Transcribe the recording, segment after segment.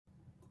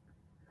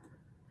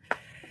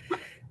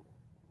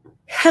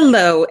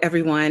Hello,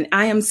 everyone.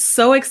 I am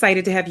so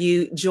excited to have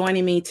you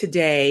joining me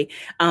today.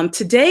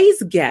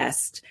 Today's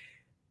guest,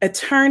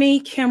 attorney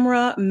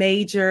Kimra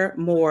Major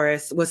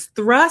Morris, was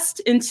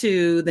thrust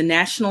into the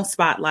national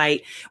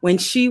spotlight when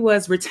she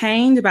was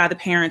retained by the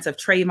parents of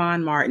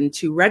Trayvon Martin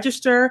to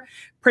register,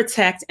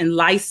 protect, and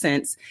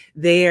license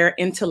their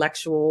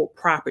intellectual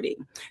property.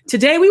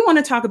 Today, we want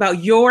to talk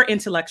about your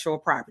intellectual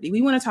property.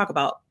 We want to talk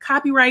about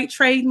copyright,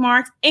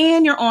 trademarks,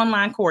 and your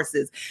online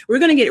courses. We're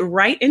going to get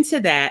right into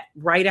that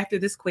right after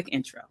this quick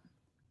intro.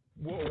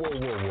 Whoa.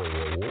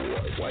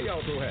 Why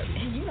y'all so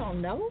happy? You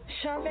don't know?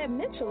 Charvette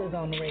Mitchell is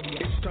on the radio.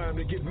 It's time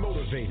to get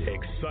motivated,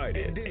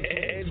 excited,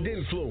 and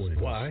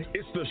influenced. Why?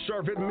 It's the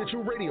Charvette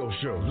Mitchell Radio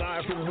Show,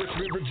 live from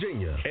Richmond,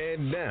 Virginia.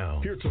 And now,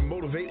 here to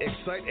motivate,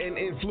 excite, and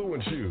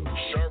influence you,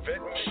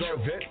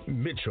 Charvette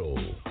Mitchell.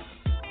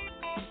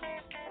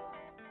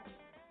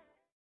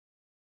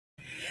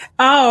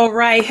 All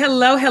right.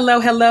 Hello,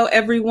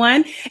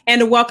 everyone.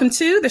 And welcome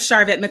to the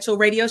Charvette Mitchell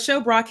Radio Show,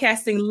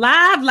 broadcasting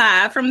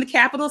live from the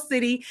capital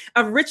city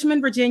of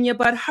Richmond, Virginia,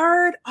 but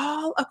heard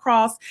all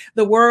across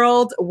the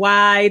World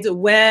Wide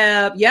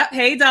Web. Yep.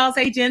 Hey, dolls.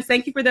 Hey, gents.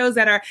 Thank you for those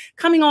that are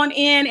coming on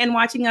in and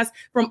watching us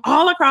from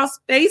all across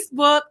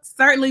Facebook.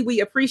 Certainly, we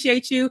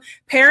appreciate you.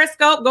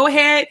 Periscope, go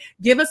ahead.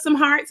 Give us some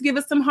hearts.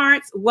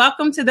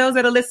 Welcome to those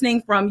that are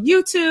listening from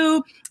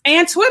YouTube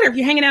and Twitter. If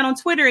you're hanging out on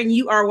Twitter and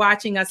you are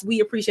watching us, we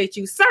appreciate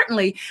you.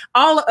 Certainly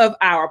all of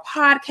our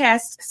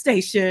podcast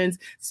stations,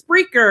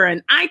 Spreaker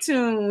and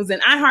iTunes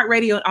and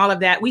iHeartRadio and all of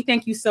that. We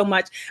thank you so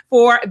much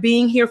for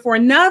being here for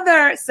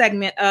another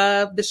segment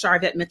of the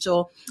Charvette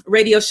Mitchell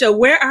Radio Show,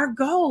 where our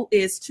goal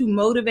is to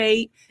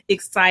motivate,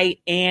 excite,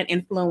 and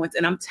influence.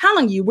 And I'm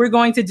telling you, we're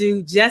going to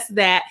do just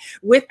that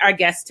with our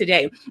guest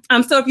today.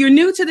 So if you're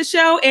new to the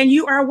show and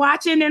you are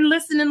watching and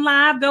listening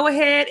live, go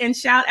ahead and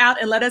shout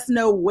out and let us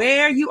know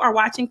where you are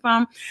watching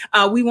from.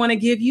 We want to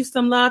give you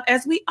some love,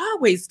 as we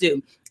always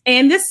do.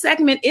 And this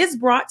segment is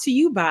brought to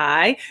you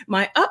by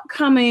my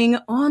upcoming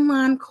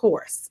online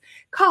course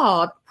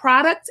called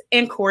Product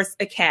and Course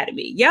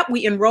Academy. Yep,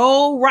 we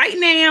enroll right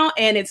now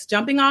and it's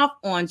jumping off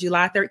on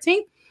July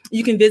 13th.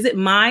 You can visit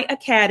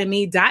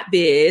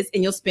myacademy.biz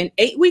and you'll spend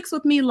 8 weeks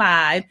with me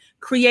live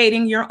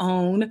creating your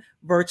own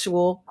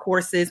virtual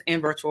courses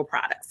and virtual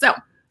products. So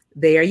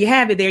there you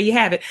have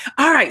it.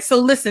 All right. So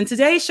listen,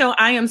 today's show,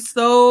 I am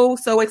so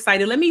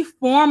excited. Let me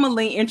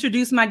formally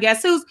introduce my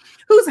guest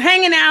who's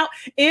hanging out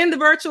in the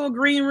virtual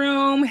green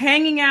room,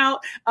 hanging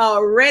out,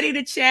 ready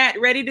to chat,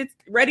 ready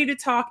to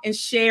talk and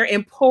share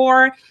and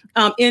pour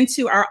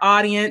into our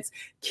audience.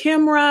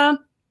 Kimra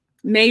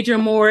Major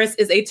Morris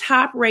is a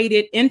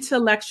top-rated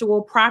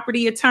intellectual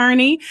property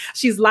attorney.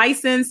 She's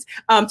licensed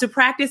to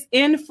practice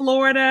in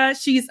Florida.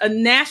 She's a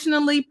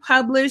nationally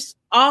published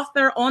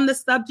author on the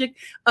subject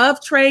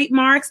of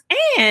trademarks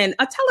and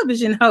a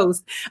television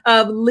host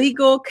of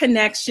Legal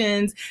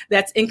Connections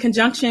that's in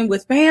conjunction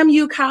with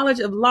FAMU College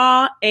of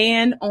Law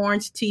and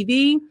Orange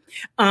TV.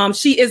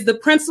 She is the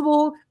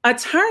principal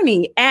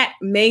attorney at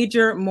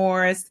Major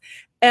Morris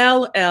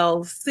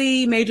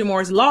LLC, Major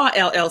Morris Law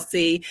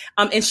LLC,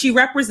 and she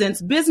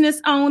represents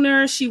business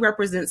owners. She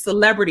represents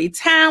celebrity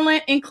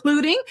talent,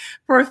 including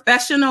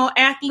professional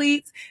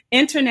athletes,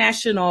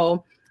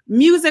 international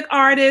music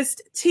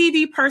artists,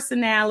 TV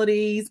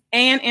personalities,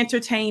 and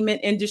entertainment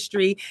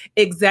industry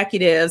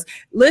executives.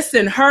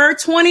 Listen, her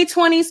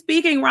 2020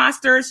 speaking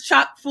roster is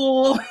chock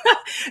full,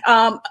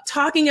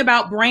 talking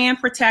about brand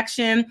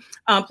protection,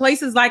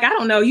 places like, I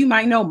don't know, you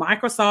might know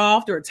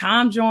Microsoft or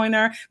Tom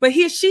Joyner, but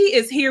she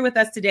is here with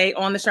us today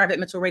on the Charvette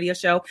Mitchell Radio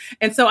Show.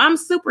 And so I'm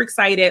super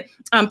excited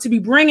to be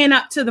bringing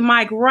up to the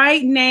mic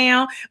right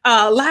now,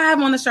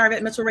 live on the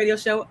Charvette Mitchell Radio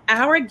Show,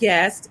 our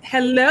guest.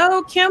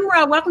 Hello,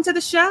 Kimra. Welcome to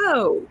the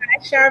show.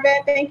 Hi,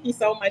 Charvette. Thank you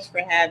so much for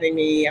having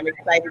me. I'm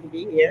excited to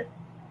be here.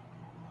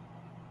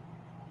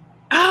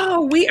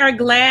 Oh, we are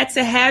glad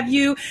to have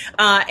you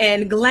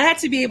and glad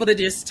to be able to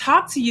just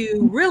talk to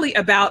you really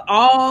about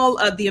all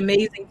of the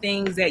amazing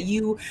things that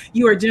you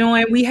are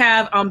doing. We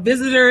have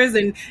visitors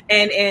and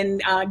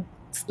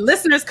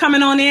listeners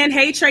coming on in.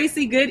 Hey,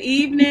 Tracy, good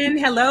evening.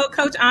 Hello,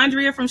 Coach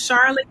Andrea from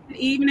Charlotte. Good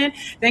evening.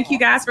 Thank you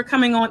guys for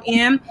coming on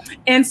in.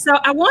 And so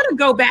I want to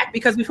go back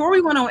because before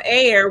we went on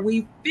air,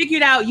 we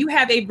figured out you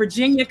have a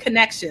Virginia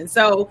connection.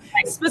 So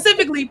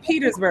specifically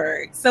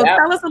Petersburg. So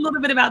Tell us a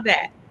little bit about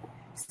that.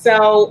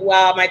 So,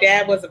 my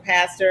dad was a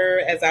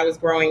pastor as I was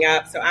growing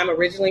up. So I'm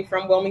originally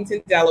from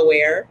Wilmington,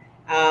 Delaware.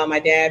 My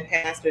dad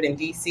pastored in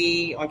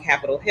D.C. on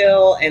Capitol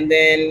Hill, and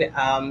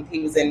then he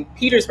was in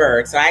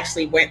Petersburg. So I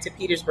actually went to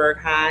Petersburg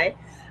High.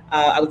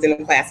 I was in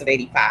the class of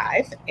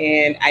 85,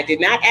 and I did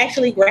not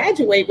actually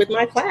graduate with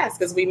my class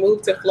because we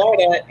moved to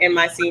Florida in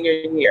my senior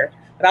year,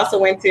 but also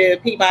went to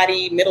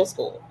Peabody Middle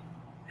School.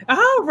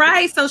 All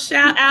right. So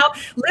shout out.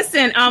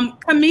 Listen,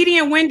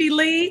 comedian Wendy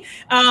Lee,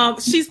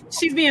 she's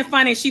being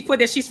funny. She put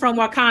that she's from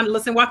Wakanda.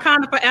 Listen,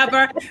 Wakanda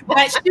forever.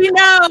 But she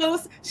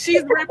knows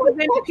she's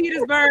representing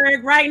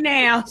Petersburg right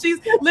now.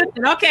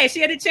 Listen, okay, she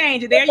had to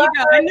change it. There you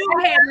go. I knew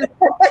I had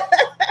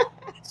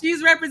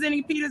She's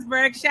representing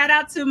Petersburg. Shout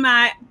out to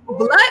my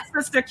blood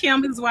sister,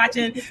 Kim, who's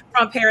watching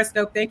from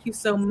Periscope. Thank you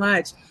so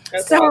much.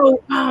 Okay.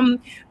 So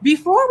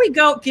before we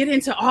get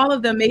into all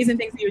of the amazing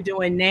things that you're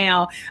doing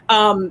now,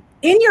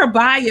 in your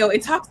bio,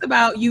 it talks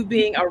about you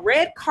being a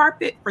red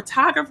carpet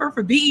photographer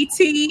for BET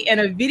and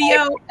a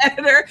video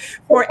editor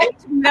for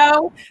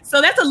HBO.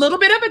 So that's a little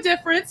bit of a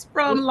difference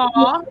from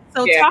law.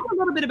 So talk a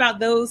little bit about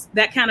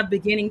that kind of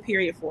beginning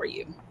period for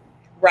you.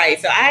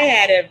 Right. So I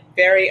had a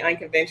very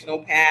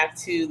unconventional path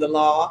to the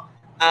law.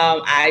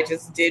 I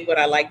just did what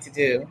I like to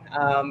do.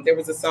 There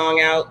was a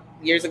song out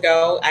years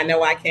ago, I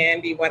know I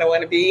can be what I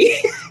want to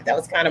be. That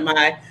was kind of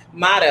my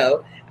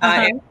motto.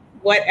 And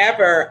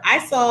whatever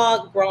I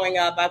saw growing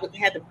up, I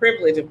had the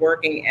privilege of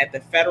working at the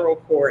federal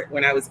court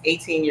when I was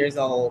 18 years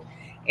old.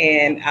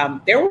 And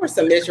there were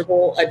some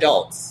miserable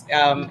adults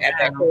at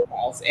that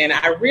courthouse. And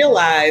I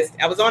realized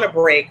I was on a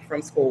break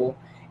from school,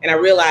 and I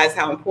realized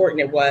how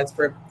important it was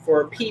for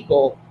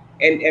people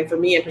and for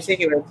me in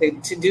particular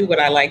to do what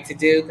I like to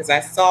do, because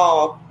I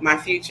saw my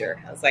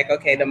future. I was like,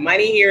 okay, the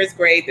money here is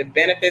great. The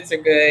benefits are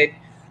good,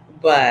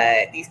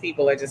 but these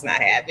people are just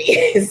not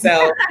happy.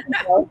 So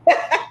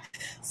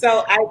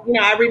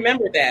I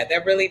remember that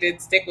really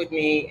did stick with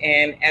me.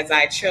 And as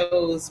I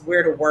chose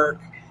where to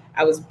work,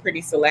 I was pretty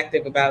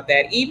selective about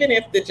that. Even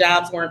if the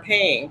jobs weren't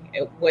paying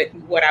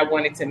what I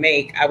wanted to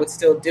make, I would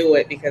still do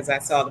it because I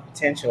saw the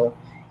potential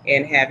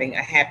in having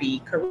a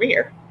happy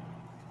career.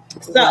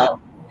 So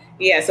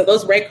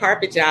those red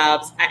carpet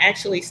jobs, I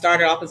actually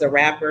started off as a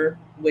rapper,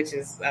 which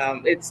is,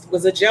 it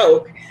was a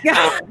joke. It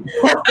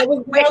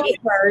was a joke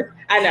first.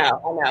 I know,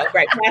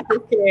 right,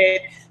 pastor's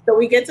kid. So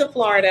we get to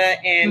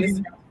Florida, and this is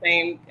the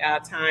same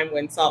time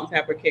when Salt and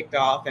Pepper kicked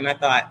off, and I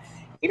thought,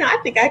 I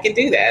think I can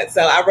do that.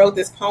 So I wrote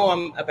this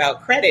poem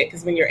about credit,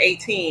 because when you're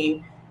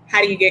 18,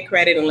 how do you get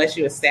credit unless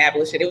you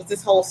establish it? It was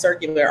this whole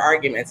circular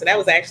argument. So that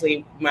was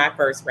actually my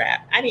first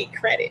rap. I need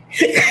credit.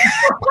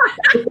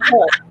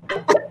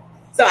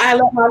 So I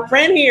let my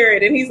friend hear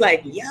it, and he's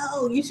like,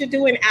 yo, you should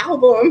do an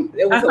album.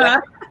 It was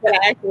what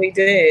I actually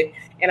did.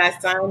 And I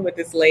signed with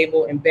this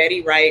label, and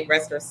Betty Wright,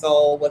 rest her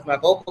soul, was my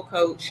vocal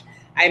coach.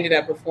 I ended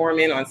up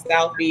performing on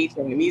South Beach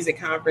and the music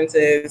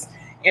conferences,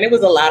 and it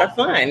was a lot of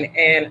fun.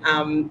 And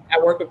I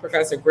worked with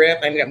Professor Griff.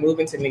 I ended up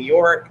moving to New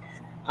York.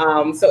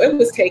 So it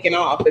was taken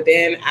off. But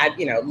then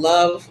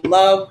love.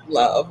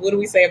 What do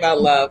we say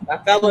about love? I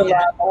fell in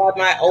love. I had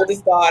my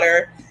oldest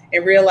daughter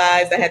and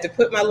realized I had to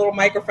put my little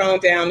microphone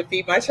down to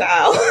feed my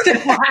child. So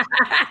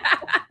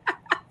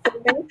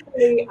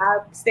thankfully, I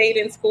stayed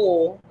in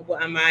school.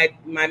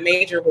 My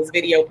major was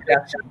video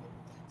production.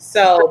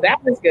 So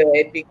that was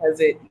good because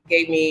it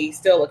gave me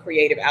still a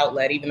creative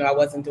outlet, even though I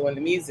wasn't doing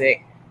the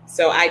music.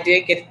 So I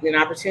did get an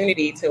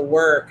opportunity to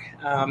work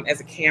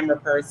as a camera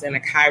person, a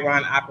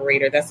Chiron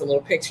operator. That's a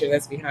little picture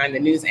that's behind the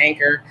news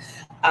anchor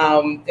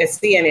at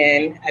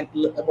CNN.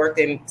 I worked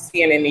in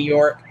CNN New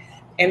York.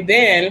 And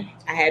then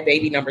I had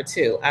baby number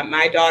 2.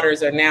 My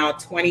daughters are now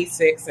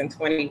 26 and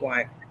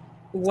 21.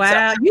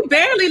 Wow. So, you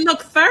barely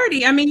look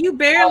 30. I mean, you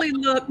barely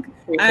look.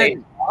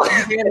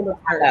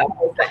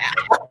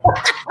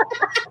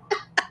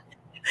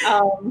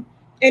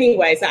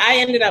 Anyway, so I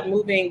ended up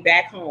moving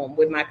back home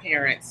with my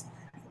parents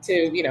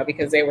to,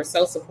 because they were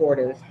so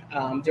supportive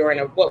during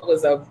what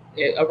was a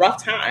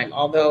rough time.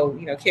 Although,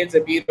 kids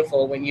are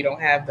beautiful when you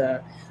don't have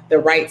the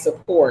right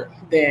support,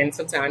 then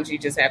sometimes you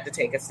just have to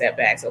take a step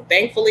back. So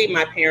thankfully,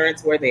 my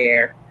parents were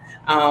there.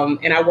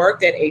 And I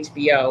worked at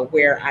HBO,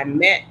 where I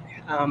met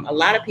a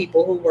lot of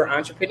people who were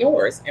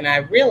entrepreneurs. And I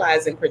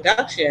realized in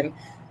production,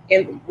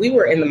 we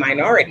were in the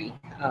minority.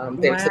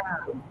 There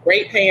were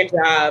great paying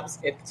jobs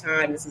at the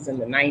time. This is in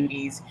the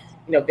 90s.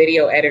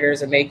 Video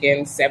editors are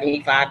making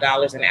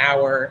 $75 an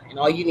hour, and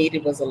all you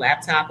needed was a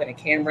laptop and a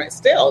camera.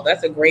 Still,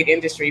 that's a great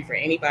industry for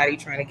anybody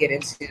trying to get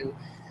into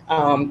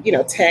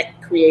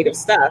tech creative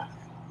stuff,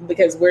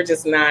 because we're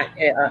just not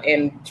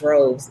in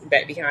droves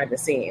back behind the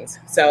scenes.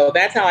 So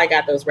that's how I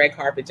got those red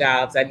carpet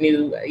jobs. I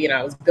knew,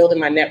 I was building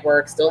my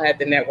network, still had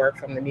the network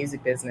from the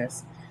music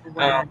business.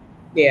 Wow.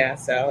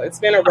 So it's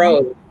been a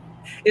road.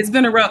 It's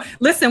been a road.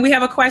 Listen, we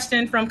have a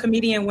question from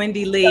comedian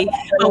Wendy Lee.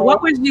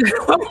 What was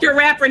your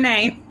rapper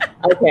name?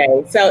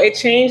 Okay, so it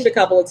changed a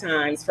couple of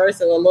times. First,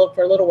 for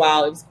a little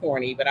while, it was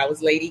corny, but I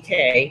was Lady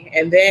K.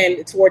 And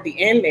then toward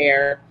the end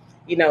there,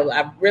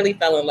 I really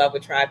fell in love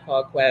with Tribe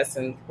Called Quest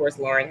and, of course,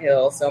 Lauryn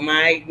Hill. So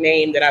my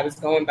name that I was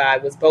going by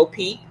was Bo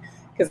Peep,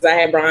 because I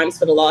had rhymes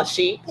for the lost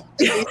sheep.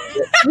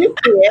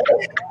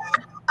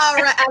 All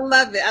right. I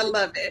love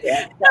it.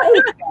 Yeah.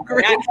 I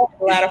had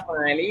a lot of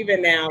fun.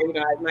 Even now,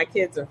 my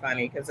kids are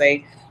funny because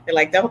they're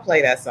like, don't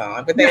play that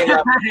song. But they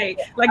love it.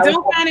 Like,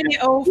 don't find any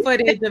old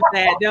footage of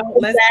that.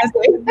 Let's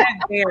do that,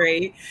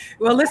 Barry.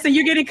 Well, listen,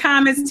 you're getting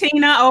comments.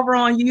 Tina over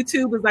on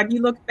YouTube is like,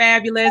 you look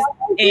fabulous.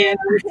 And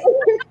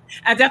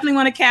I definitely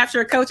want to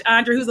capture Coach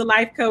Andre, who's a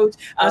life coach.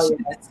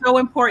 It's so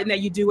important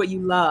that you do what you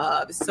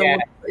love. It's so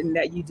important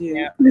that you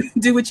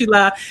do what you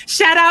love.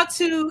 Shout out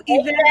to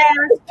Yvette.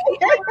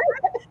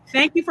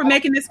 Thank you for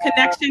making this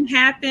connection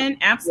happen.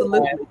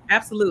 Absolutely.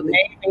 Absolutely.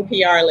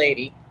 Amazing PR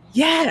lady.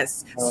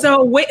 Yes.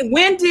 So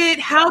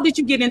how did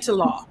you get into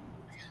law?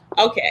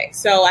 Okay,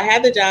 so I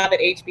had the job at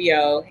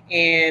HBO,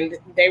 and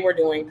they were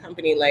doing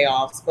company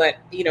layoffs. But,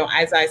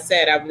 as I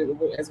said,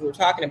 as we were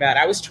talking about,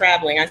 I was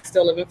traveling. I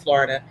still live in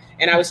Florida,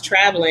 and I was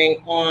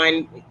traveling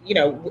on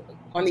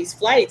these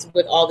flights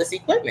with all this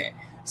equipment.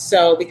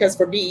 So because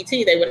for BET,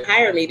 they would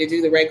hire me to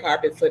do the red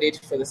carpet footage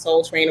for the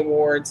Soul Train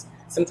Awards.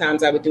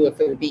 Sometimes I would do it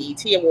for the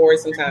BET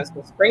Awards, sometimes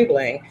for Spring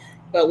Bling.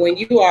 But when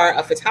you are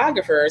a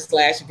photographer /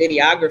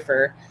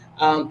 videographer,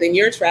 then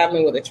you're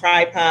traveling with a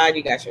tripod,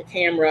 you got your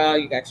camera,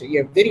 you got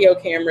your video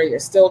camera, your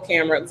still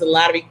camera. It was a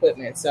lot of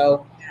equipment.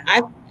 So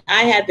I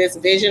had this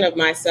vision of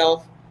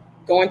myself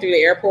going through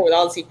the airport with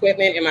all this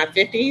equipment in my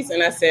 50s.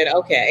 And I said,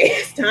 okay,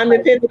 it's time to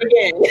pivot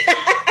again.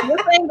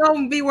 This ain't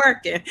going to be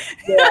working.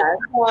 Yeah.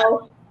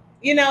 So,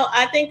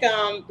 I think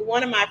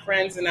one of my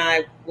friends and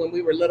I, when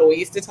we were little, we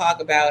used to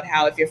talk about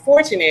how if you're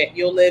fortunate,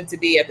 you'll live to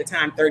be at the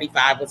time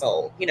 35 was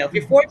old. If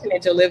you're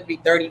fortunate, you'll live to be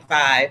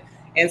 35.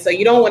 And so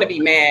you don't want to be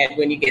mad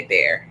when you get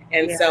there.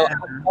 And so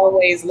I've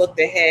always looked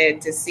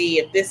ahead to see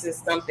if this is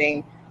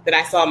something that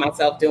I saw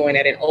myself doing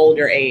at an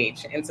older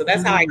age. And so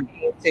that's how I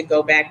came to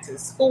go back to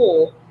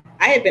school.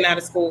 I had been out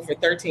of school for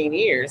 13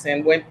 years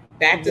and went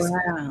back to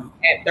school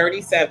at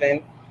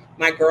 37.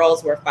 My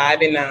girls were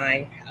 5 and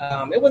 9.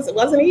 It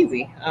wasn't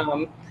easy.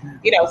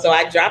 So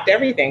I dropped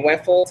everything,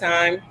 went full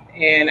time,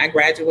 and I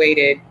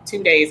graduated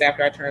 2 days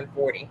after I turned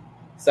 40.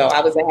 So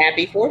I was a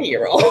happy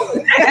 40-year-old.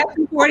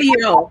 Happy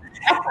 40-year-old.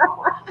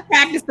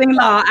 Practicing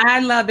law. I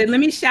love it. Let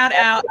me shout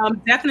out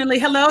definitely.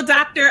 Hello,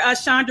 Dr.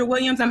 Chandra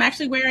Williams. I'm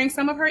actually wearing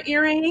some of her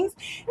earrings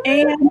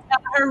and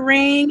her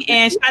ring.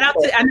 And shout out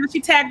to, I know she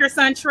tagged her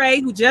son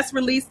Trey, who just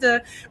released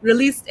a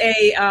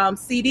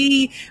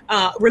CD,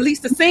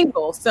 released a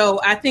single. So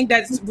I think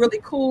that's really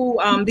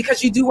cool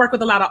because you do work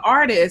with a lot of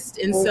artists.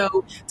 And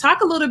so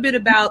talk a little bit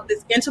about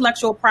this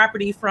intellectual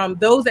property from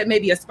those that may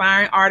be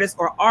aspiring artists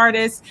or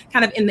artists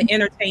kind of in the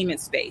entertainment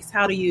space.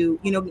 How do you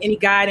any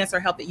guidance or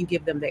help that you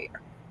give them there?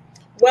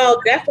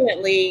 Well,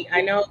 definitely. I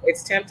know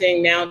it's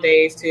tempting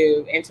nowadays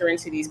to enter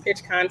into these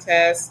pitch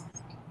contests.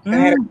 I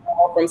had a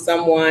call from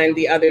someone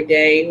the other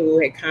day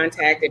who had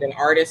contacted an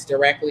artist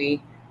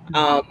directly,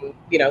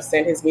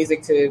 sent his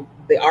music to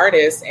the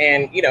artist,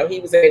 and, he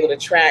was able to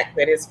track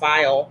that his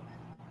file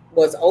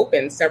was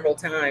open several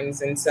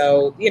times. And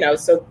so,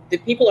 so the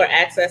people are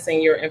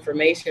accessing your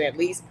information, at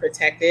least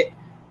protect it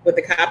with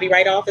the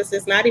Copyright Office.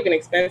 It's not even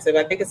expensive.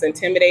 I think it's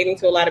intimidating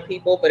to a lot of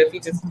people, but if you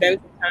just spend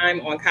some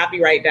time on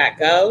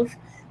copyright.gov,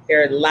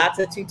 there are lots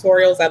of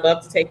tutorials. I'd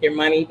love to take your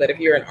money, but if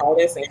you're an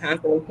artist and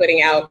constantly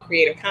putting out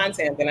creative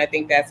content, then I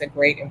think that's a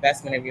great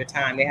investment of your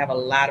time. They have a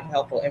lot of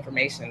helpful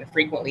information in the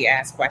frequently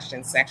asked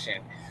questions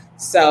section.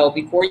 So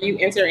before you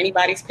enter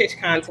anybody's pitch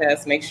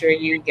contest, make sure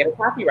you get a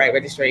copyright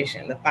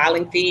registration. The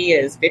filing fee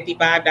is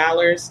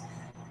 $55.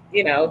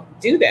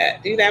 Do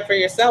that for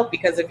yourself,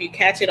 because if you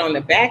catch it on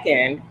the back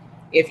end,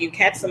 if you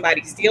catch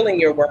somebody stealing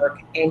your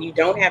work and you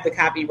don't have the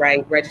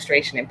copyright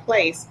registration in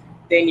place,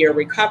 then your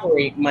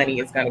recovery money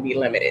is going to be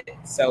limited.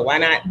 So why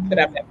not put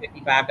up that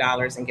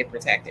 $55 and get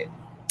protected?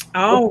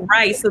 All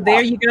right. So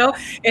there you go.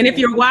 And if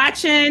you're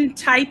watching,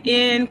 type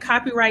in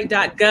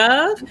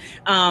copyright.gov.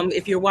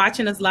 If you're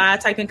watching us live,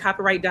 type in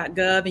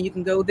copyright.gov and you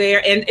can go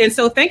there. And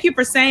so thank you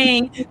for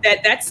saying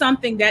that that's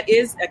something that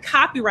is a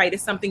copyright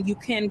is something you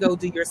can go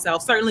do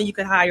yourself. Certainly you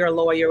could hire a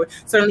lawyer.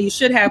 Certainly you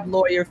should have a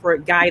lawyer for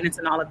guidance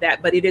and all of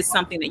that, but it is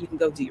something that you can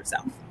go do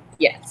yourself.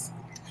 Yes.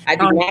 I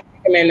do not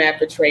recommend that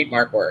for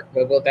trademark work,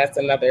 but that's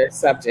another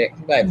subject.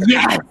 But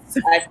yes.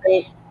 I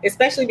think,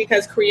 especially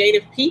because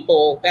creative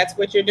people, that's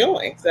what you're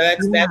doing. So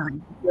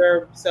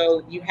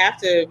so you have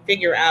to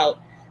figure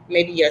out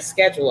maybe a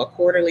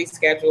quarterly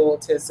schedule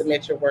to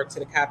submit your work to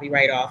the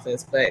Copyright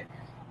Office, but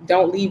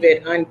don't leave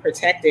it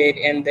unprotected.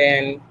 And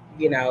then,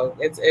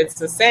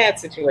 it's a sad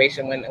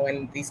situation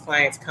when these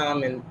clients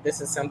come and this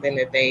is something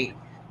that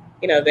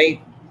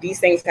these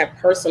things have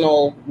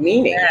personal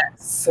meaning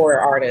for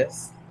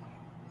artists.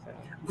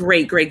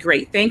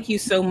 Great. Thank you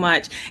so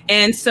much.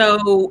 And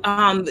so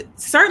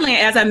certainly,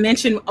 as I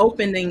mentioned,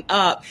 opening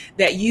up,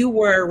 that you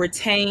were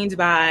retained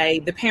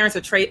by the parents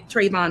of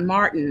Trayvon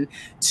Martin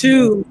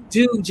to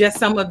do just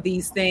some of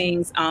these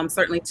things,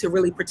 certainly to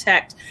really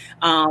protect,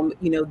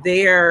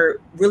 their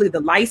really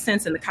the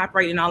license and the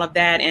copyright and all of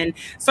that. And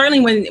certainly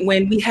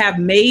when we have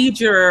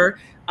major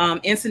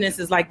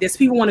incidences like this,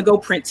 people want to go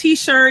print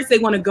T-shirts, they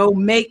want to go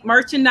make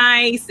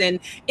merchandise and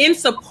in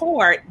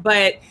support,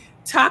 but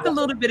talk a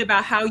little bit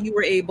about how you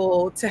were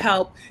able to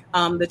help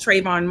the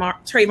Trayvon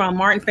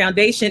Martin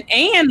Foundation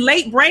and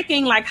late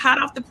breaking, like hot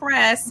off the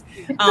press,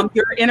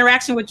 your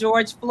interaction with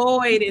George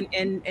Floyd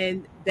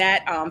and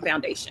that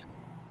foundation.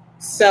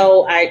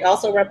 So I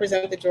also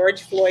represent the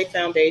George Floyd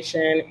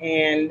Foundation,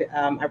 and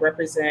I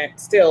represent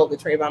still the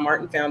Trayvon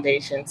Martin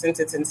Foundation since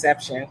its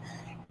inception.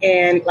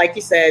 And like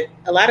you said,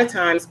 a lot of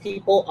times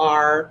people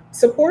are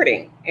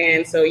supporting.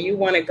 And so you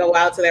want to go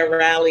out to their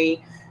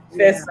rally,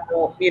 fist,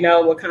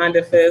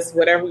 Wakanda fist,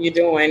 whatever you're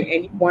doing,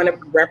 and you want to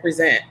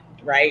represent,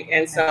 right?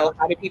 And so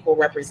how do people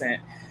represent?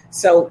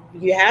 So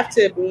you have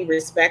to be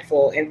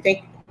respectful and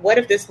think what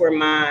if this were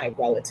my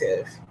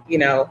relative?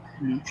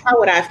 How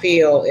would I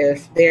feel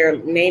if their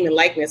name and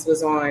likeness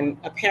was on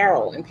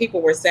apparel and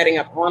people were setting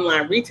up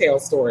online retail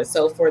stores?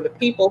 So for the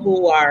people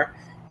who are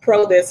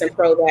pro this and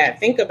pro that,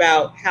 think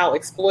about how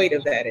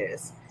exploitive that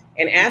is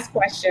and ask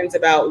questions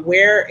about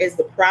where is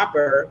the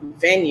proper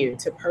venue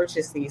to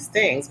purchase these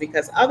things,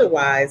 because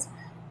otherwise,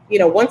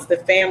 once the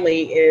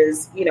family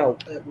is,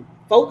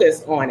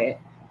 focused on it,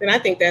 then I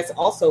think that's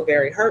also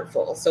very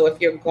hurtful. So if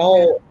your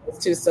goal is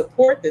to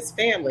support this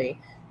family,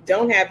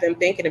 don't have them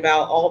thinking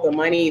about all the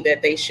money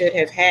that they should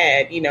have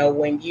had,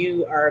 when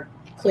you are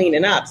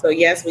cleaning up. So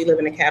yes, we live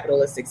in a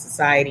capitalistic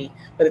society,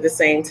 but at the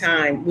same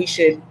time, we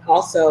should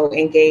also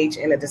engage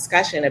in a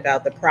discussion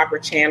about the proper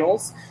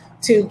channels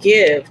to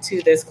give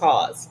to this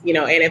cause, and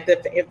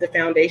if the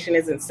foundation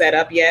isn't set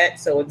up yet,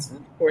 so it's,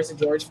 of course, the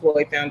George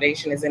Floyd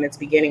Foundation is in its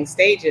beginning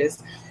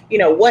stages,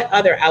 what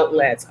other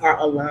outlets are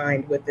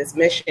aligned with this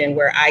mission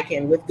where I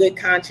can, with good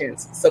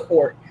conscience,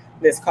 support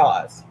this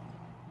cause?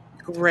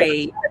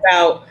 Great. So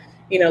about,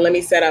 let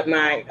me set up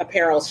my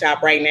apparel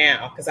shop right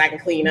now because I can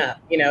clean up,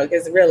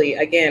 because really,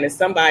 again, it's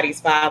somebody's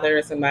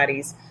father,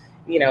 somebody's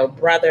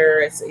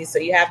brother. So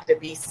you have to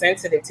be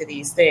sensitive to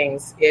these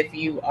things if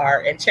you are,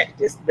 and check,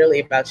 just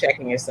really about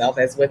checking yourself,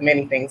 as with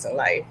many things in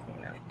life.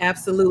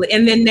 Absolutely.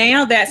 And then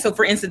now so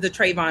for instance, the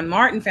Trayvon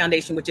Martin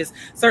Foundation, which is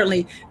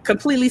certainly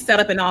completely set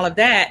up and all of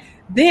that,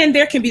 then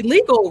there can be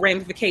legal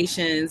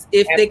ramifications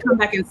if they come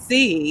back and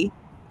see.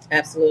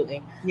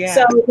 Absolutely. Yeah.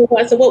 So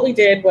what we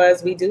did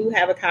was, we do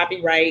have a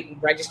copyright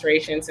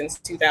registration since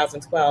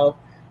 2012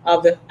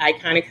 of the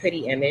iconic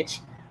hoodie image.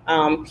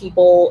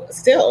 People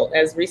still,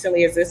 as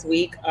recently as this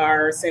week,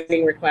 are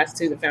sending requests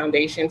to the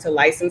foundation to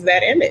license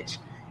that image.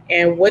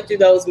 And what do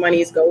those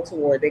monies go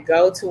toward? They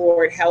go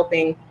toward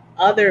helping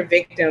other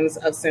victims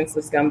of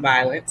senseless gun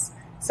violence.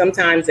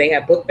 Sometimes they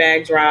have book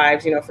bag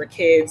drives, for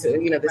kids,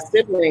 the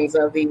siblings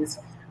of these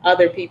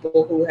other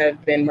people who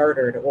have been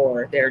murdered,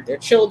 or their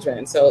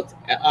children. So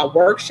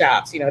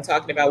workshops,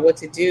 talking about what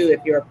to do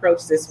if you're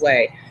approached this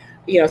way,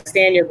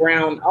 stand your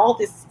ground, all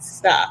this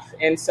stuff.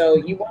 And so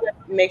you want to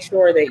make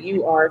sure that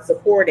you are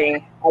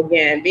supporting,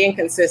 again, being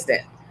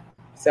consistent.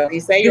 So if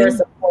you say you're a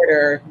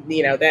supporter,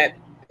 that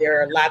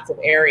there are lots of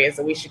areas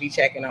that we should be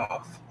checking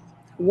off.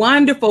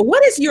 Wonderful.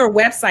 What is your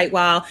website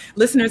while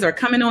listeners are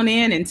coming on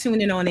in and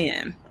tuning on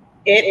in?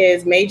 It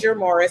is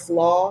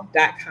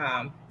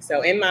majormorrislaw.com.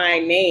 So in my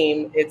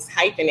name, it's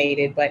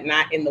hyphenated, but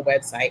not in the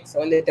website.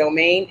 So in the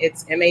domain,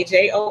 it's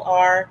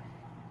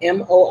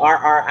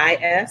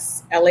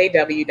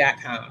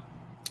majormorrislaw.com.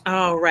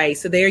 All right.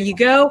 So there you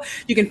go.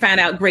 You can find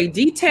out great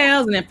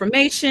details and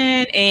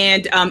information.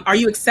 And are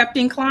you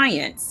accepting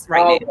clients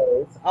right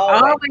now?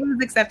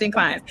 Always accepting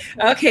clients.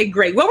 Okay,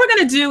 great. What we're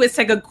going to do is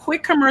take a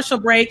quick commercial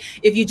break.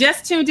 If you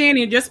just tuned in,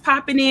 you're just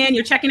popping in,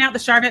 you're checking out the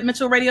Charvette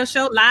Mitchell Radio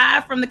Show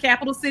live from the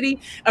capital city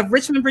of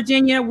Richmond,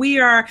 Virginia. We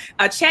are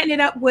chatting it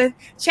up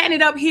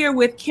here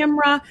with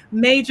Kimra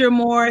Major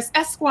Morris,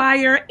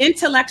 Esquire,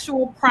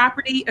 intellectual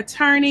property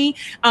attorney.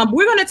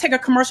 We're going to take a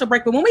commercial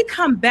break, but when we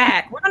come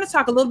back, we're going to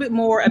talk a little bit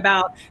more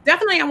about,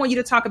 definitely I want you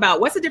to talk about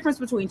what's the difference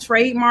between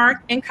trademark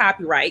and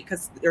copyright,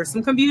 because there's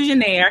some confusion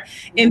there.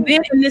 And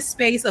then in this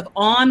space of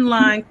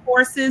online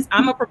courses,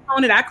 I'm a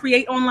proponent. I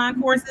create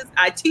online courses.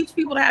 I teach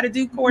people how to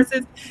do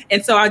courses.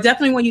 And so I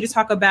definitely want you to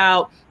talk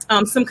about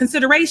some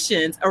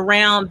considerations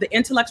around the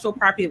intellectual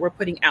property that we're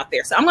putting out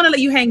there. So I'm going to let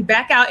you hang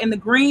back out in the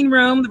green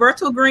room, the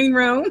virtual green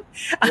room.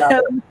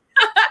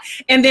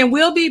 And then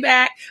we'll be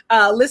back,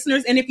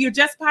 listeners. And if you're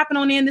just popping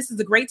on in, this is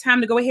a great time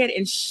to go ahead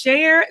and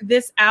share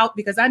this out,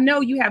 because I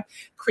know you have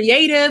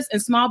creatives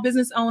and small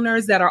business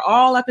owners that are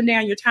all up and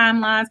down your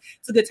timelines.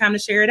 It's a good time to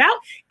share it out.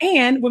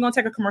 And we're going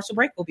to take a commercial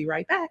break. We'll be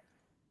right back.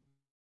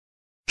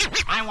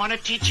 I want to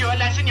teach you a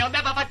lesson you'll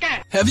never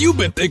forget. Have you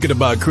been thinking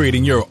about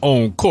creating your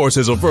own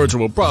courses or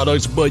virtual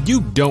products, but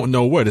you don't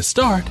know where to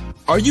start?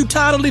 Are you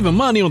tired of leaving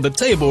money on the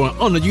table and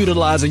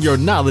underutilizing your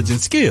knowledge and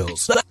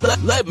skills?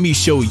 Let me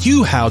show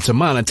you how to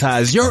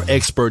monetize your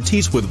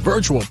expertise with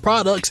virtual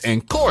products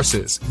and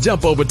courses.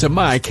 Jump over to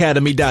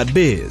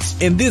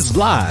myacademy.biz. In this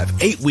live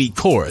 8-week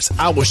course,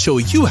 I will show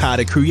you how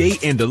to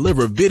create and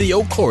deliver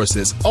video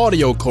courses,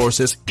 audio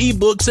courses,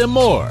 ebooks, and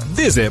more.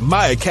 Visit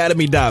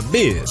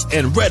myacademy.biz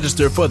and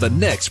register for the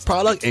next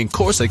product and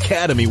course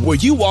academy, where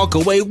you walk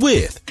away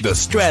with the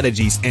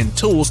strategies and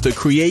tools to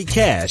create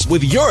cash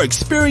with your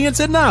experience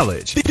and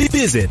knowledge.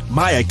 Visit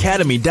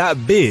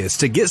myacademy.biz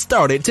to get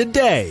started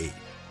today.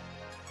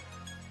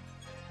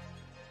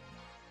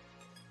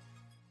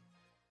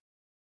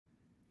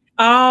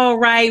 All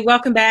right.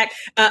 Welcome back.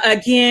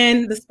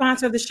 Again, the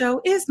sponsor of the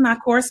show is my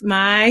course,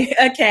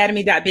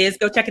 myacademy.biz.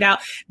 Go check it out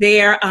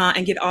there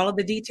and get all of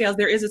the details.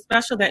 There is a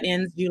special that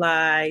ends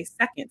July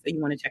 2nd, so you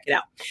want to check it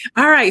out.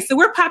 All right. So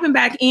we're popping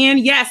back in.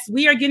 Yes,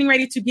 we are getting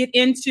ready to get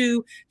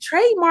into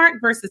trademark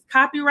versus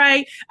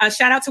copyright.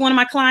 Shout out to one of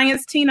my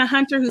clients, Tina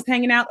Hunter, who's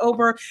hanging out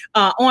over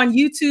on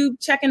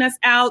YouTube, checking us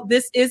out.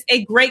 This is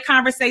a great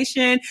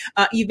conversation.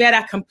 Yvette,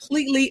 I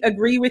completely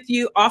agree with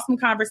you. Awesome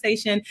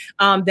conversation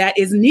that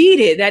is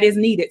needed. That is is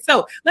needed.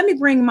 So let me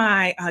bring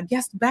my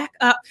guest back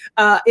up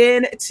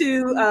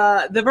into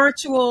the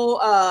virtual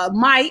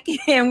mic,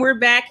 and we're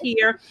back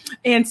here.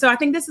 And so I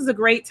think this is a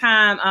great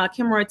time,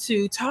 Kimra,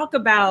 to talk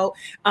about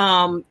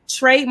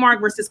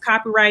trademark versus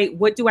copyright.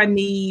 What do I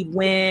need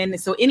when?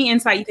 So any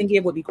insight you can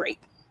give would be great.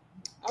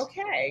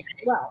 Okay.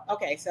 Well,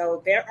 okay.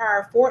 So there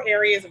are 4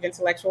 areas of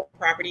intellectual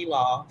property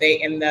law.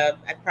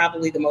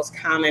 Probably the most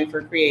common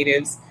for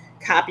creatives: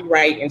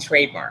 copyright and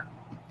trademark.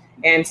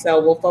 And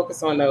so we'll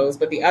focus on those.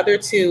 But the other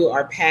 2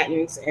 are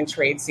patents and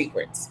trade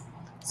secrets.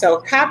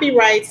 So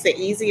copyright's the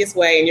easiest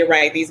way, and you're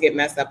right, these get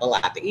messed up a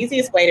lot. The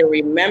easiest way to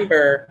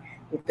remember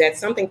that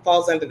something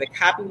falls under the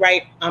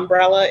copyright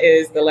umbrella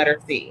is the letter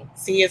C.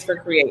 C is for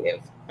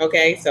creative.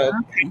 Okay. So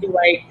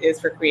copyright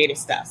is for creative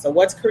stuff. So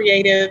what's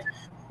creative?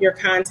 Your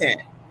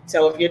content.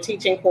 So if you're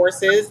teaching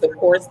courses, the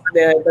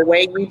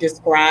way you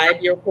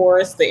describe your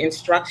course, the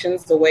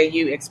instructions, the way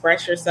you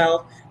express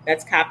yourself,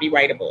 that's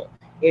copyrightable.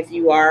 If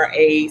you are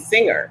a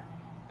singer,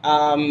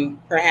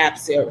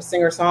 perhaps a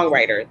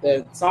singer-songwriter,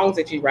 the songs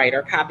that you write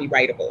are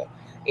copyrightable.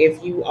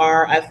 If you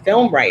are a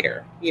film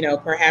writer,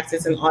 perhaps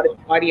it's an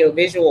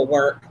audio-visual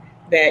work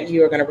that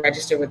you are going to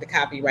register with the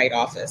Copyright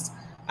Office.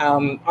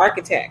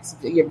 Architects,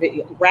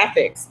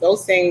 graphics,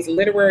 those things,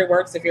 literary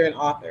works if you're an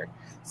author.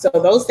 So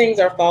those things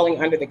are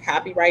falling under the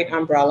copyright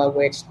umbrella,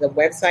 which the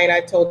website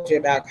I told you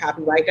about,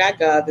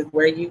 copyright.gov, is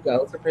where you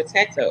go to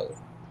protect those.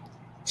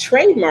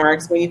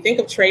 Trademarks, when you think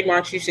of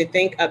trademarks, you should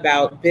think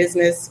about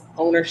business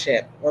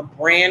ownership or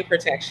brand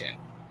protection.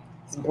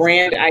 It's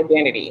brand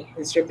identity.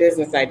 It's your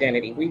business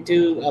identity. We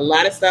do a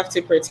lot of stuff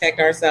to protect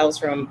ourselves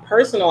from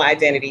personal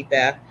identity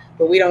theft,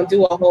 but we don't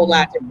do a whole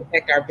lot to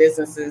protect our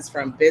businesses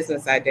from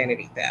business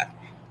identity theft,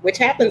 which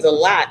happens a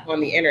lot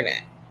on the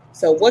internet.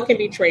 So what can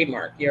be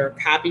trademarked? Your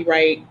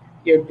copyright,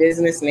 your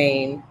business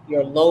name,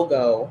 your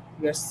logo,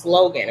 your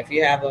slogan, if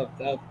you have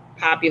a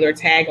popular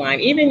tagline,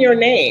 even your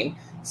name.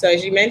 So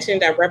as you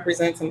mentioned, I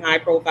represent some high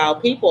profile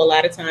people. A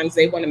lot of times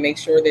they want to make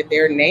sure that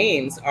their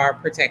names are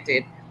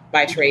protected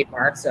by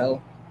trademark.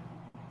 So,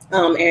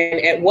 and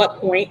at what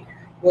point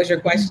was your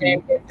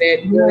question?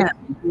 That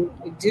you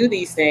do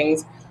these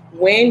things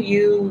when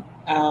you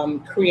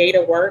create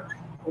a work.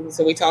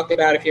 So we talked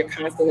about if you're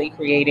constantly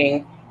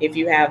creating, if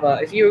you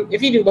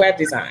do web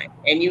design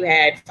and you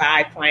had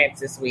 5 clients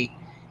this week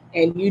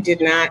and you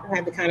did not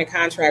have the kind of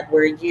contract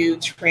where you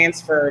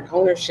transferred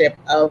ownership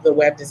of the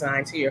web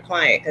design to your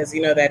client, because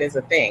that is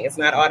a thing. It's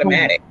not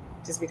automatic.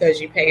 Just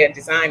because you pay a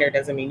designer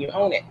doesn't mean you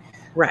own it.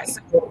 Right.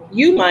 So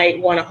you might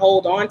want to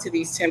hold on to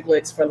these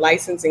templates for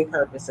licensing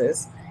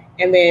purposes.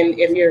 And then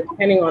if you're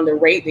depending on the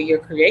rate that you're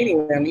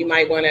creating them, you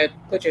might want to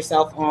put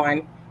yourself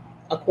on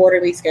a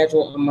quarterly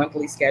schedule, a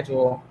monthly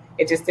schedule.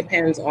 It just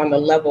depends on the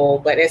level,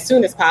 but as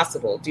soon as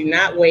possible. Do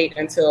not wait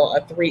until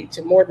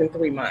more than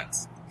 3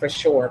 months for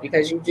sure,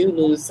 because you do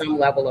lose some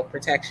level of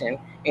protection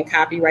in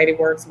copyrighted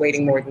works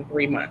waiting more than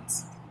 3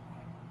 months.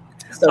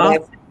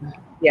 So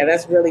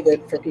that's really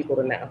good for people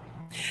to know.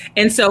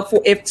 And so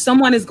if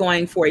someone is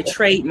going for a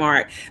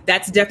trademark,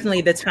 that's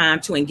definitely the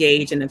time to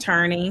engage an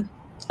attorney.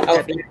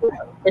 Oh,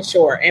 for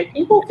sure. And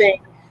people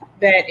think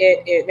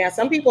that now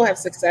some people have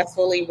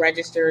successfully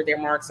registered their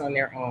marks on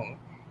their own.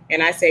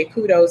 And I say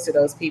kudos to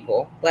those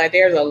people, but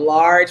there's a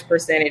large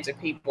percentage of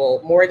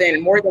people, more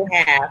than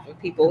half of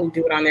people who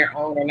do it on their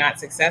own are not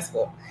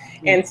successful.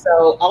 Mm-hmm. And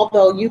so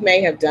although you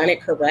may have done it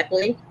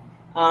correctly,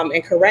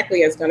 and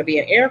correctly is going to be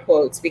in air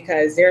quotes,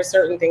 because there are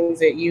certain things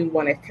that you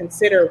want to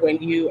consider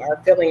when you are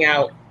filling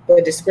out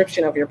the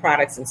description of your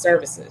products and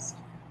services.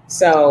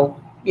 So,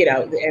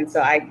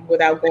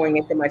 without going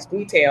into much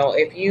detail,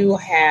 if you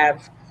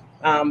have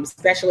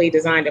specially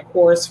designed a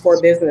course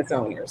for business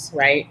owners,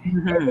 right?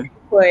 Mm-hmm. If you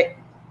put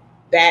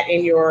that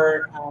in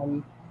your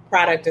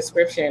product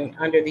description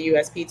under the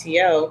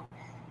USPTO,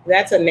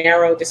 that's a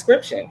narrow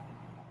description.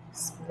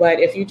 But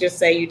if you just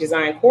say you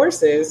design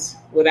courses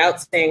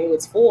without saying who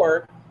it's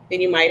for, then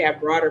you might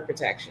have broader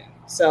protection.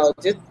 So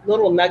just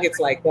little nuggets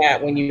like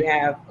that, when you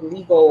have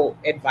legal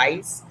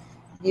advice,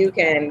 you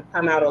can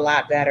come out a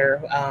lot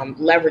better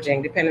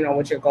leveraging, depending on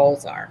what your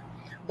goals are.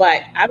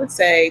 But I would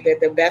say that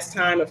the best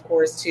time, of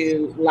course,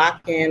 to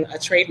lock in a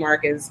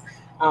trademark is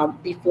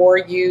before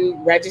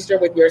you register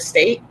with your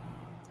state.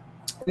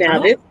 Now,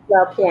 this is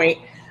our point.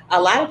 A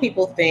lot of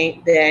people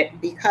think that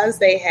because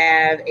they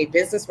have a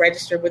business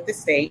registered with the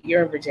state,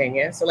 you're in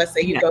Virginia. So let's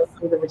say you go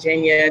through the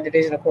Virginia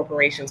Division of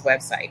Corporations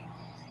website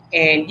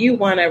and you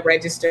want to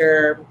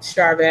register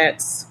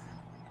Charvette's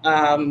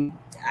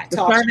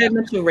Charvette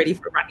Mitchell Ready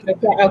for Right.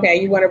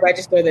 Okay, you want to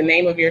register the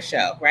name of your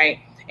show, right?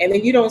 And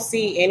then you don't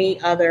see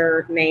any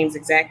other names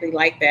exactly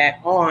like that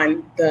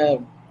on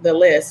the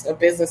list of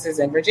businesses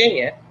in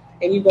Virginia.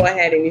 And you go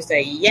ahead and you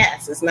say,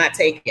 yes, it's not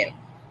taken.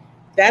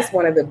 That's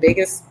one of the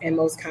biggest and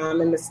most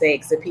common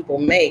mistakes that people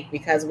make,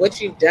 because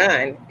what you've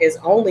done is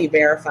only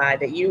verify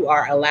that you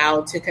are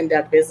allowed to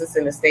conduct business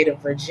in the state of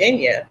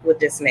Virginia with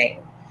this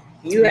name.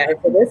 So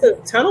this is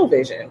tunnel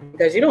vision,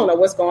 because you don't know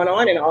what's going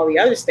on in all the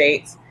other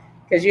states.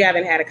 because you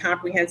haven't had a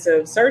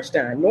comprehensive search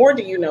done, nor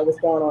do you know what's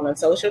going on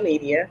social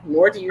media,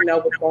 nor do you know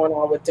what's going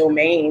on with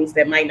domains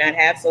that might not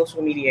have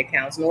social media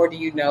accounts, nor do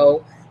you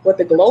know what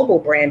the global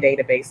brand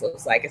database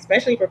looks like,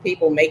 especially for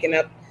people making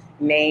up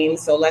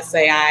names. So let's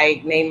say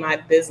I name my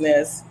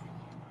business,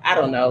 I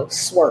don't know,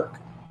 Swerk.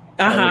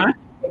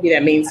 Maybe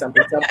that means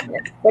something.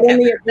 But in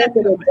the event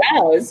that it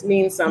does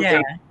mean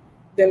something,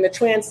 then the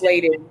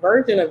translated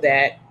version of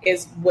that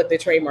is what the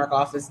trademark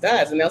office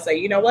does. And they'll say,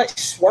 you know what,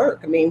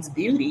 Swerk means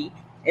beauty,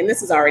 and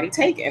this is already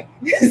taken.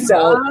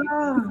 So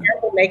be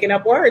careful making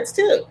up words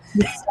too.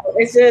 So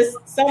it's just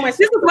so much.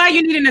 This is why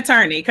you need an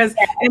attorney, because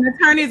an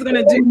attorney is going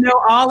to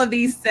know all of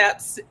these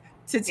steps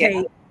to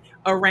take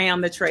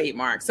around the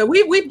trademark. So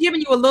we've given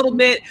you a little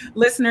bit,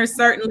 listeners,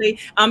 certainly.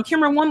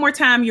 Kimra, one more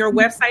time, your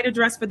website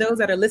address for those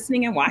that are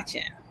listening and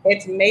watching.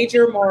 It's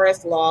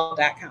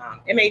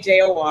majormorrislaw.com,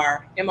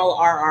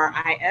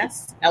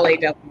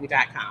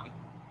 MajorMorrislaw.com.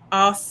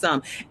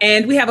 Awesome.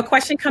 And we have a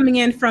question coming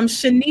in from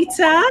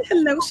Shanita.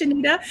 Hello,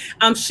 Shanita.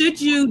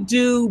 Should you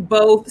do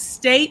both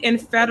state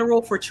and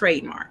federal for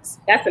trademarks?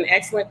 That's an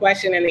excellent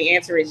question. And the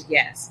answer is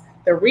yes.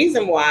 The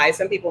reason why,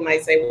 some people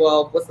might say,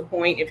 well, what's the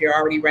point if you're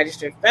already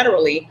registered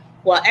federally?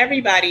 Well,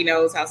 everybody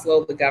knows how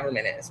slow the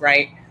government is,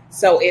 right?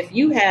 So if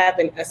you have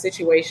a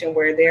situation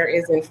where there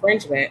is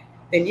infringement,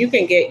 then you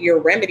can get your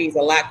remedies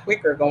a lot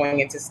quicker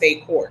going into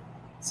state court.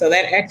 So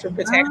that extra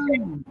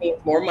protection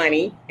means more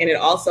money, and it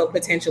also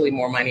potentially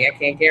more money. I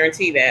can't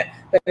guarantee that,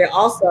 but it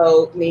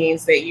also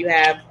means that you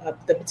have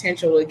the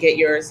potential to get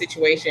your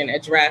situation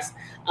addressed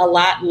a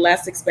lot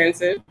less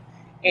expensive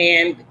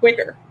and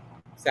quicker.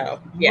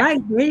 So, yeah.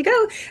 Right, there you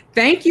go.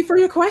 Thank you for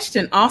your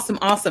question. Awesome.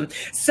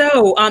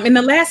 So, in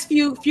the last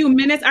few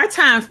minutes, our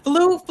time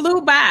flew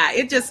by.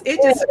 It just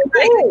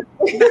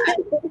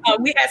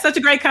we had such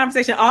a great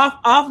conversation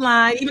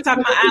offline, even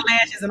talking about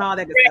eyelashes and all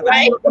that good stuff.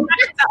 Right.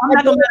 I'm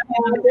not gonna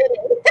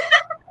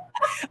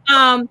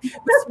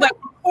but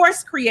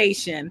course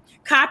creation,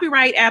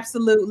 copyright,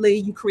 absolutely.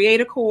 You create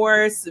a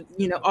course,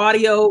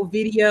 audio,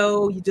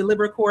 video, you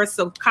deliver a course.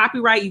 So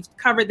copyright, you've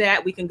covered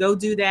that. We can go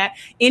do that.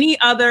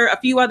 A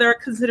few other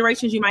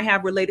considerations you might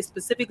have related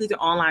specifically to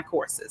online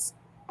courses?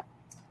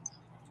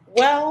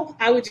 Well,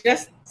 I would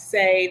just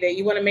say that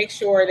you want to make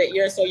sure that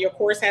your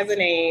course has a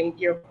name,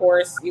 your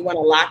course, you want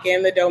to lock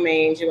in the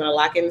domains, you want to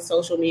lock in the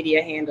social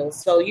media handles.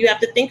 So you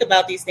have to think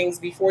about these things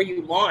before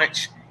you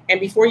launch and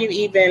before you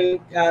even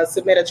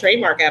submit a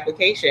trademark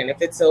application.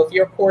 If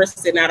your course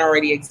did not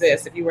already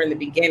exist, if you were in the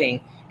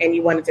beginning and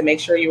you wanted to make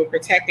sure you were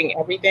protecting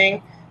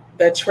everything,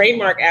 the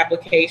trademark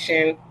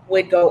application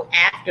would go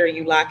after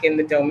you lock in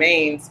the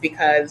domains,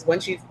 because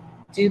once you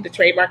do the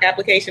trademark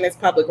application, it's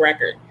public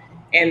record.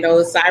 And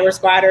those cyber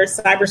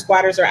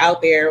squatters are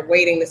out there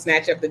waiting to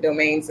snatch up the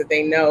domains that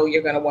they know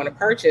you're going to want to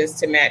purchase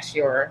to match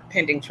your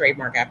pending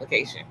trademark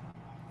application.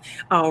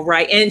 All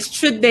right. And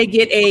should they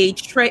get a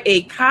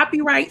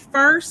copyright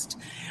first?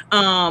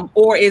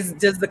 Or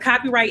does the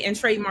copyright and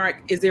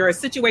trademark, is there a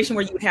situation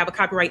where you would have a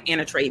copyright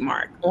and a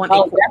trademark?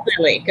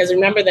 Definitely. Because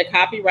remember, the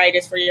copyright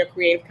is for your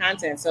creative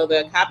content. So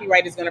the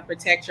copyright is going to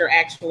protect your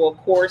actual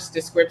course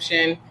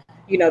description,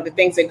 the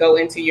things that go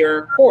into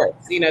your course,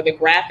 the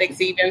graphics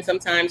even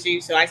sometimes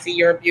so I see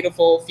your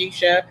beautiful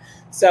fuchsia.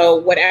 So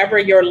whatever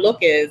your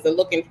look is, the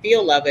look and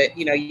feel of it,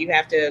 you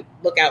have to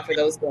look out for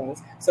those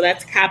things. So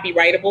that's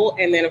copyrightable.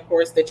 And then, of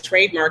course, the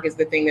trademark is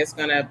the thing that's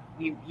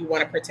you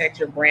want to protect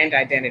your brand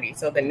identity.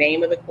 So the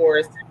name of the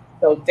course.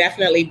 So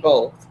definitely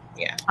both.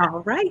 Yeah. All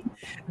right.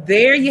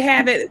 There you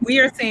have it. We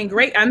are seeing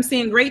I'm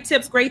seeing great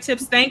tips.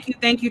 Thank you.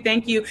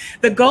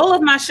 The goal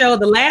of my show,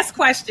 the last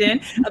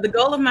question, the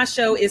goal of my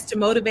show is to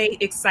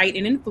motivate, excite,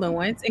 and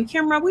influence. And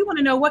Kimra, we want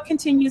to know what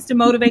continues to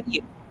motivate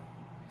you.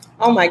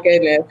 Oh, my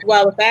goodness.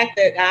 Well, the fact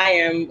that I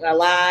am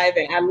alive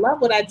and I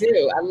love what I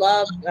do. I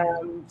love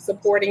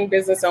supporting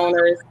business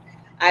owners.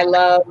 I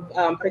love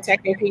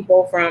protecting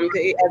people as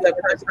a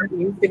person who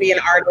used to be an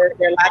artist,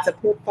 there are lots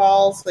of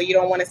pitfalls. So you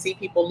don't want to see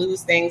people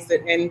lose things.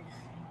 And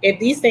if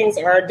these things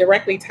are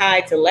directly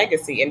tied to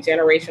legacy and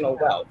generational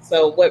wealth.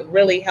 So what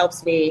really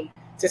helps me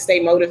to stay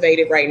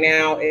motivated right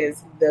now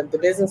is the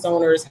business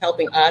owners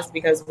helping us,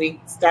 because we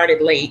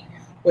started late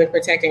with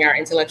protecting our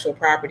intellectual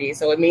property.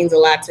 So it means a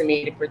lot to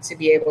me to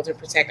be able to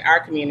protect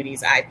our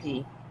community's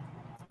IP.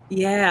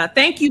 Yeah,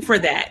 thank you for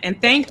that.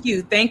 And thank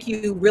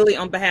you really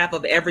on behalf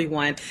of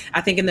everyone. I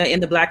think in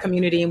the Black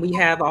community, and we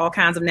have all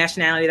kinds of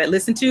nationality that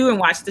listen to and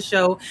watch the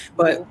show,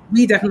 but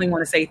we definitely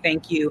want to say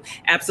thank you.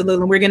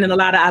 Absolutely. We're getting a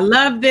lot of, I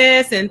love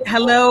this. And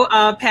hello,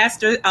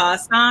 Pastor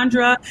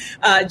Sandra,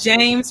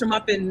 James from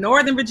up in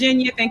Northern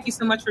Virginia. Thank you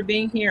so much for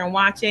being here and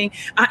watching.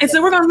 And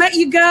so we're going to let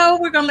you go.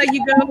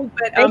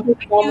 But thank you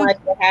so much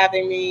for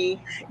having me.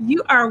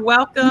 You are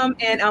welcome.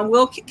 And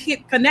we'll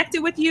keep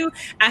connected with you.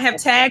 I have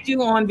tagged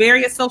you on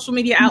various social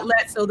media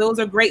outlets. So those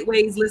are great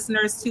ways,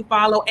 listeners, to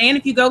follow. And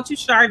if you go to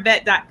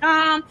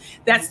charvette.com,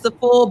 that's the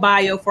full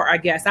bio for our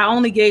guest. I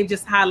only gave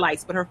just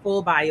highlights, but her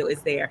full bio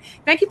is there.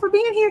 Thank you for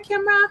being here,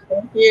 Kimra.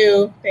 Thank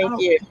you. Thank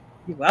you.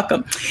 You're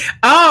welcome.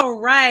 All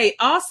right.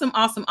 Awesome.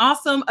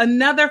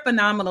 Another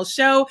phenomenal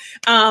show.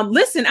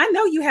 Listen, I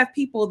know you have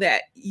people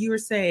that you're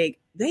saying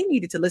they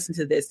needed to listen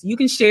to this. You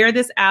can share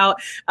this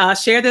out.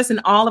 Share this in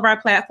all of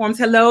our platforms.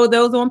 Hello,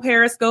 those on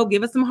Periscope.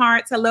 Give us some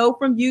hearts. Hello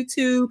from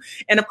YouTube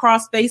and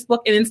across Facebook,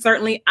 and then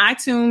certainly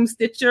iTunes,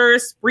 Stitcher,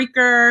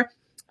 Spreaker.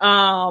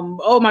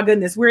 Oh my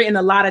goodness, we're in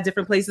a lot of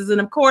different places.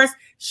 And of course,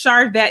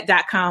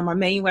 charvet.com, our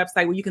main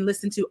website where you can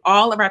listen to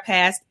all of our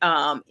past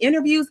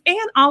interviews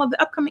and all of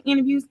the upcoming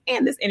interviews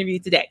and this interview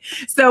today.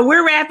 So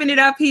we're wrapping it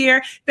up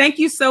here. Thank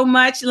you so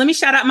much. Let me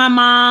shout out my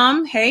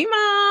mom. Hey,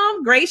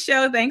 Mom. Great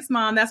show. Thanks,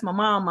 Mom. That's my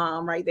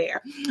mom right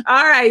there.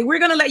 All right. We're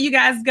going to let you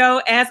guys go.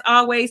 As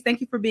always,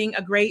 thank you for being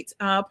a great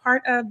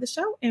part of the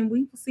show, and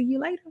we will see you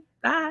later.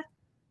 Bye.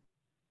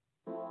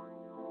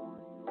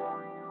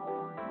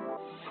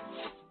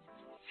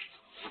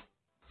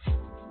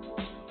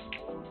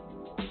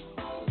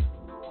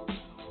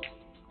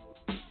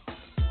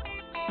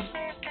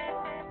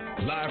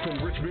 Live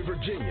from Richmond,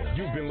 Virginia,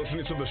 you've been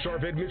listening to the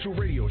Charvet Mitchell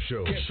Radio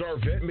Show. Get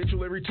Charvet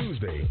Mitchell every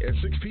Tuesday at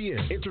 6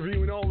 p.m.,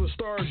 interviewing all the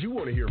stars you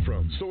want to hear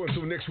from. So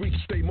until next week,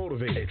 stay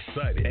motivated,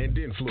 excited, and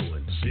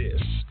influenced.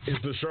 This is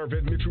the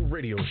Charvet Mitchell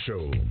Radio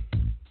Show.